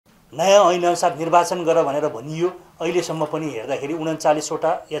नयाँ ऐनअनुसार निर्वाचन गर भनेर भनियो। अहिलेसम्म पनि हेर्दाखेरि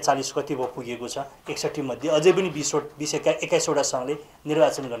 39वटा या 40 कति भयो पुगेको छ। 61 मध्ये अझै पनि 21वटा सङ्घले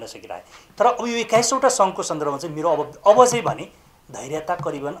निर्वाचन गर्न सकिरहे। तर अब यो 21वटा सङ्घको सन्दर्भमा चाहिँ मेरो अब चाहिँ भने धैर्यता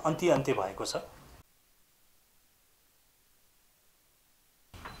करिबन अन्त्य भएको छ।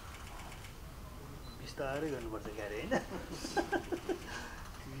 बिस्तारै गर्नुपर्छ क्यारे हैन।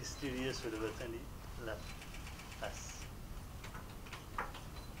 स्टुडियो सुरु गर्छ नि ल बस।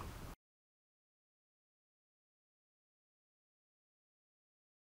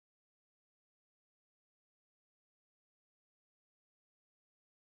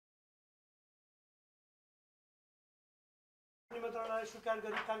 निमन्त्रणालाई स्वीकार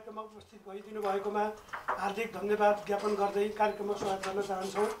गरी कार्यक्रममा उपस्थित भइदिनु भएकोमा हार्दिक धन्यवाद ज्ञापन गर्दै कार्यक्रममा स्वागत गर्न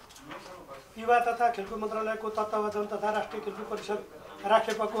चाहन्छौँ। युवा तथा खेलकुद मन्त्रालयको तत्त्वावधान तथा राष्ट्रिय खेलकुद परिषद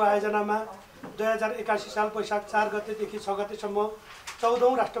राखेपाको आयोजनामा 2081 साल वैशाख 4 गतेदेखि 6 गतेसम्म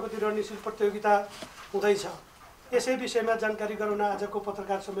 14औं राष्ट्रपति रणनीति प्रतियोगिता हुँदैछ। यसै विषयमा जानकारी गराउन आजको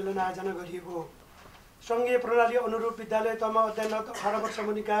पत्रकार सम्मेलन आयोजना गरिएको हो। सङ्घीय प्रणाली अनुरूप विद्यालय तहमा अध्ययनरत 18 वर्ष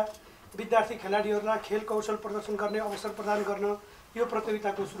मुनिका विद्यार्थी खेलाडीहरूलाई खेल कौशल प्रदर्शन गर्ने अवसर प्रदान गर्न यो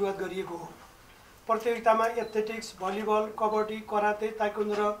प्रतियोगिताको सुरुवात गरिएको हो। प्रतियोगितामा athletics, volleyball, kabaddi, karate,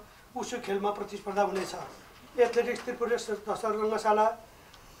 taekwondo र उसु खेलमा प्रतिस्पर्धा हुनेछ। एथलेटिक्स त्रिपुरा दशहरा रङ्गशाला,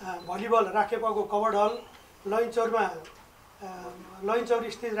 भलिबल राखेपाको कबड हल, लैनचौर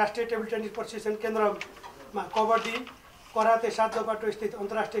स्थित राष्ट्रिय टेबल टेनिस प्रशिक्षण केन्द्रमा कबड्डी, कराते 7 बाटो स्थित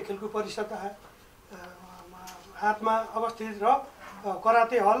अन्तर्राष्ट्रिय खेलकुद परिषद हातमा अवस्थित र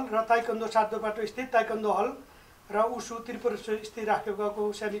कराते हल र ताइक्वान्डो 7 बाटो स्थित ताइक्वान्डो हल र उसु त्रिपुरा स्थित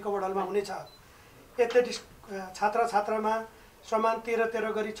राखेपाको सेमी कबड हलमा हुनेछ। एथलेटिक्स छात्र छात्रामा समान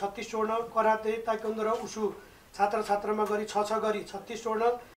 13-13 गरी 36 स्वर्ण, कराते, ताइक्वान्डो र उसु छात्र छात्रामा गरी 6-6 गरी 36 स्वर्ण,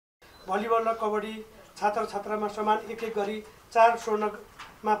 भलिबल र कबड्डी छात्र छात्रामा समान 1-1 गरी 4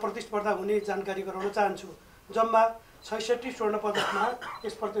 स्वर्णमा प्रतिस्पर्धा हुने जानकारी गराउन चाहन्छु। जम्मा 66 स्वर्ण पदकमा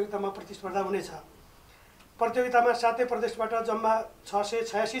यस प्रतियोगितामा प्रतिस्पर्धा हुनेछ। प्रतियोगितामा 7 प्रदेशबाट जम्मा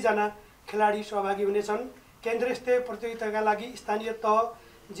 686 जना खेलाडी सहभागी हुनेछन्। केन्द्रीय स्तरीय प्रतियोगिताका लागि स्थानीय तह,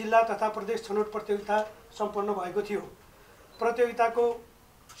 जिल्ला तथा प्रदेश छनौट प्रतियोगिता सम्पन्न भएको थियो। प्रतियोगिताको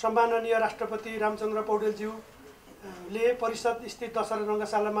सम्माननीय राष्ट्रपति रामचन्द्र पौडेलज्यूले परिषद स्थित दशहरा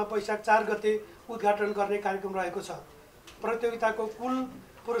रङ्गशालामा वैशाख 4 गते उद्घाटन गर्ने कार्यक्रम रहेको छ। प्रतियोगिताको कुल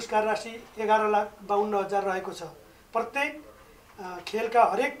पुरस्कार राशि 11,52,000 रहेको छ। प्रत्येक खेलका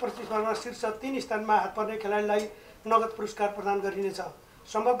हरेक प्रतिस्पर्धामा शीर्ष 3 स्थानमा हात पर्ने खेलाडीलाई नगद पुरस्कार प्रदान गरिनेछ।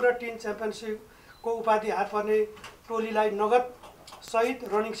 समग्र टिम च्याम्पियनसिपको उपाधि हात पर्ने टोलीलाई नगद सहित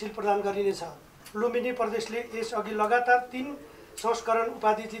रनिङ सिल प्रदान गरिनेछ। लुम्बिनी प्रदेशले यसअघि लगातार 3 संस्करण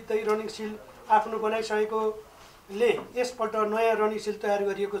उपाधि जित्दै रनिङ सिल आफ्नो बनाइसकेकोले यसपल्ट नयाँ रनिङ सिल तयार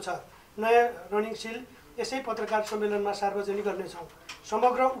गरिएको छ। नयाँ रनिङ सिल यसै पत्रकार सम्मेलनमा सार्वजनिक गर्नेछौँ।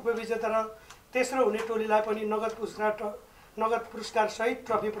 समग्र उपविजेता र तेस्रो हुने टोलीलाई पनि नगद पुरस्कार सहित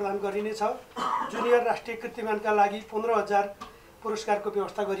ट्रफी प्रदान गरिनेछ। जुनियर राष्ट्रिय कीर्तिमानका लागि 15,000 पुरस्कारको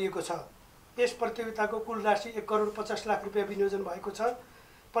व्यवस्था गरिएको छ। यस प्रतियोगिताको कुल राशि 1,50,00,000 रुपियाँ विनियोजन भएको छ।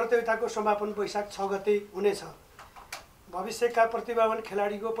 प्रतियोगिताको समापन वैशाख 6 गते हुनेछ। भविष्यका प्रतिभावान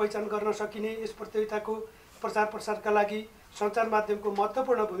खेलाडीको पहिचान गर्न सकिने यस प्रतियोगिताको प्रचार प्रसारका लागि सञ्चार माध्यमको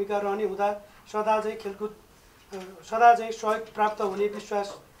महत्त्वपूर्ण भूमिका रहने हुँदा सदा चाहिँ सहयोग प्राप्त हुने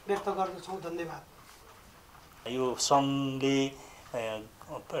विश्वास व्यक्त गर्दछौँ। धन्यवाद। यो सङ्घले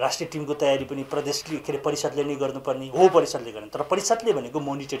राष्ट्रिय टिमको तयारी पनि प्रदेशले के अरे परिषदले नै गर्नुपर्ने हो। परिषदले गर्ने, तर परिषदले भनेको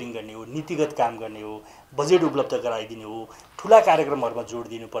मोनिटरिङ गर्ने हो, नीतिगत काम गर्ने हो, बजेट उपलब्ध गराइदिने हो, ठुला कार्यक्रमहरूमा जोड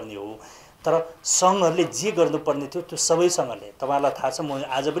दिनुपर्ने हो। तर सङ्घहरूले जे गर्नुपर्ने थियो त्यो सबै सङ्घले, तपाईँहरूलाई थाहा छ, म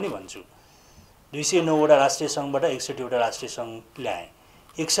आज पनि भन्छु, 209वटा राष्ट्रिय सङ्घबाट 61वटा राष्ट्रिय सङ्घ ल्याएँ।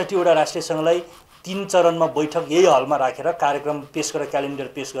 61वटा राष्ट्रिय सङ्घलाई 3 चरणमा बैठक यही हलमा राखेर कार्यक्रम पेश गरेर क्यालेन्डर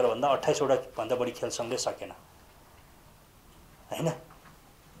पेश गरेर भन्दा 28वटा भन्दा बढी खेल सङ्घले सकेन हैन।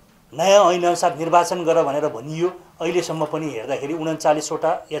 नयाँ ऐनअनुसार निर्वाचन गर भनेर भनियो। अहिलेसम्म पनि हेर्दाखेरि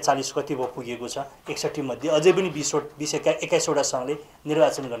 39वटा या 40 कति भयो पुगेको छ। 61 मध्ये अझै पनि 21वटा सङ्घले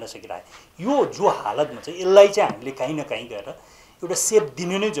निर्वाचन गर्न सकिरहे। यो जो हालतमा चाहिँ यसलाई चाहिँ हामीले कहीँ न कहीँ गएर एउटा सेप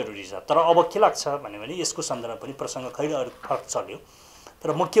दिनु नै जरुरी छ। तर अब के लाग्छ भने यसको सन्दर्भमा पनि प्रसङ्ग खैर अरू फरक चल्यो।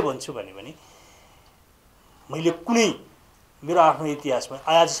 तर म के भन्छु भने मैले कुनै मेरो आफ्नो इतिहासमा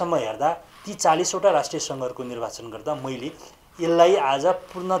आजसम्म हेर्दा ती 40वटा राष्ट्रिय सङ्घहरूको निर्वाचन गर्दा मैले यसलाई आज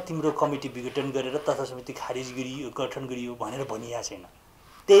पूर्ण तिम्रो कमिटी विघटन गरेर तथा समिति खारिज गरियो, गठन गरियो भनेर भनिएको छैन।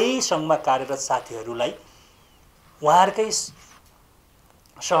 त्यही सङ्घमा कार्यरत साथीहरूलाई उहाँहरूकै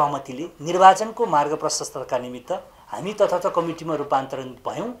सहमतिले निर्वाचनको मार्ग प्रशस्तका निमित्त हामी तथा कमिटीमा रूपान्तरण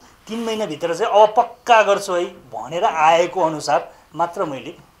भयौँ। 3 महिनाभित्र चाहिँ अब पक्का गर्छु है भनेर आएको अनुसार मात्र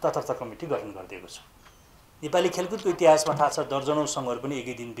मैले तथार्थ कमिटी गठन गरिदिएको छु। नेपाली खेलकुदको इतिहासमा थाहा छ दर्जनौँ सङ्घहरू पनि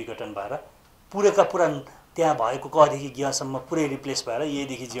एकै दिन विघटन भएर पुराका पुरा त्यहाँ भएको कदेखि गियासम्म पुरै रिप्लेस भएर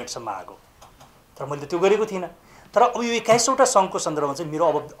एदेखि जेडसम्म आएको। तर मैले त्यो गरेको थिइनँ। तर अब यो 21वटा सङ्घको सन्दर्भमा चाहिँ मेरो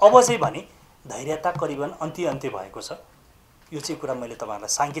अब चाहिँ भने धैर्यता करिबन अन्त्य भएको छ। यो चाहिँ कुरा मैले तपाईँहरूलाई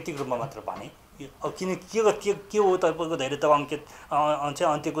साङ्केतिक रूपमा मात्र भने। अब किन के हो तपाईँको धैर्यता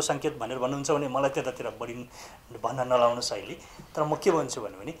अन्त्यको सङ्केत भनेर भन्नुहुन्छ भने मलाई त्यतातिर बढी भन्न नलाउनुहोस् अहिले। तर म के भन्छु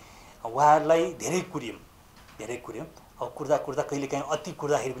भने उहाँहरूलाई धेरै कुर्यौँ। अब कुर्दा कहिलेकाहीँ अति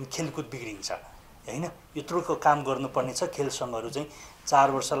कुर्दाखेरि पनि खेलकुद बिग्रिन्छ हैन। यत्रोको काम गर्नुपर्ने छ। खेल सङ्घहरू चाहिँ 4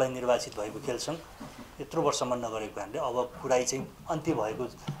 वर्षलाई निर्वाचित भएको खेल सङ्घ यत्रो वर्षमा नगरेको कारणले अब कुराई चाहिँ अन्त्य भएको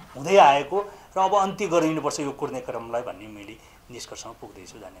हुँदै आएको र अब अन्त्य गरिनुपर्छ यो कुर्ने क्रमलाई भन्ने मैले निष्कर्षमा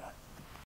पुग्दैछु। धन्यवाद।